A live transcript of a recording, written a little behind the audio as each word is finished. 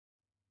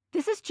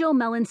This is Jill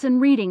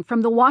Mellinson reading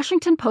from the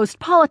Washington Post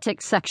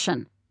Politics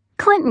section.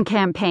 Clinton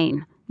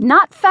campaign.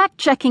 Not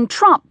fact-checking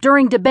Trump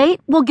during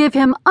debate will give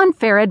him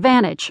unfair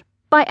advantage.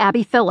 By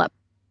Phillip.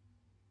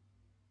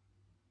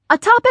 A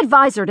top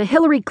advisor to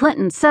Hillary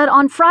Clinton said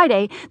on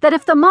Friday that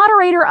if the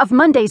moderator of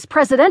Monday's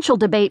presidential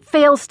debate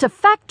fails to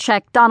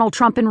fact-check Donald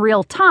Trump in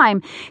real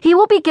time, he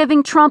will be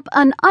giving Trump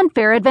an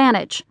unfair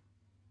advantage.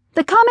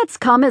 The comments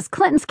come as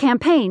Clinton's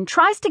campaign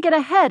tries to get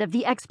ahead of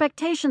the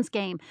expectations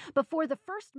game before the first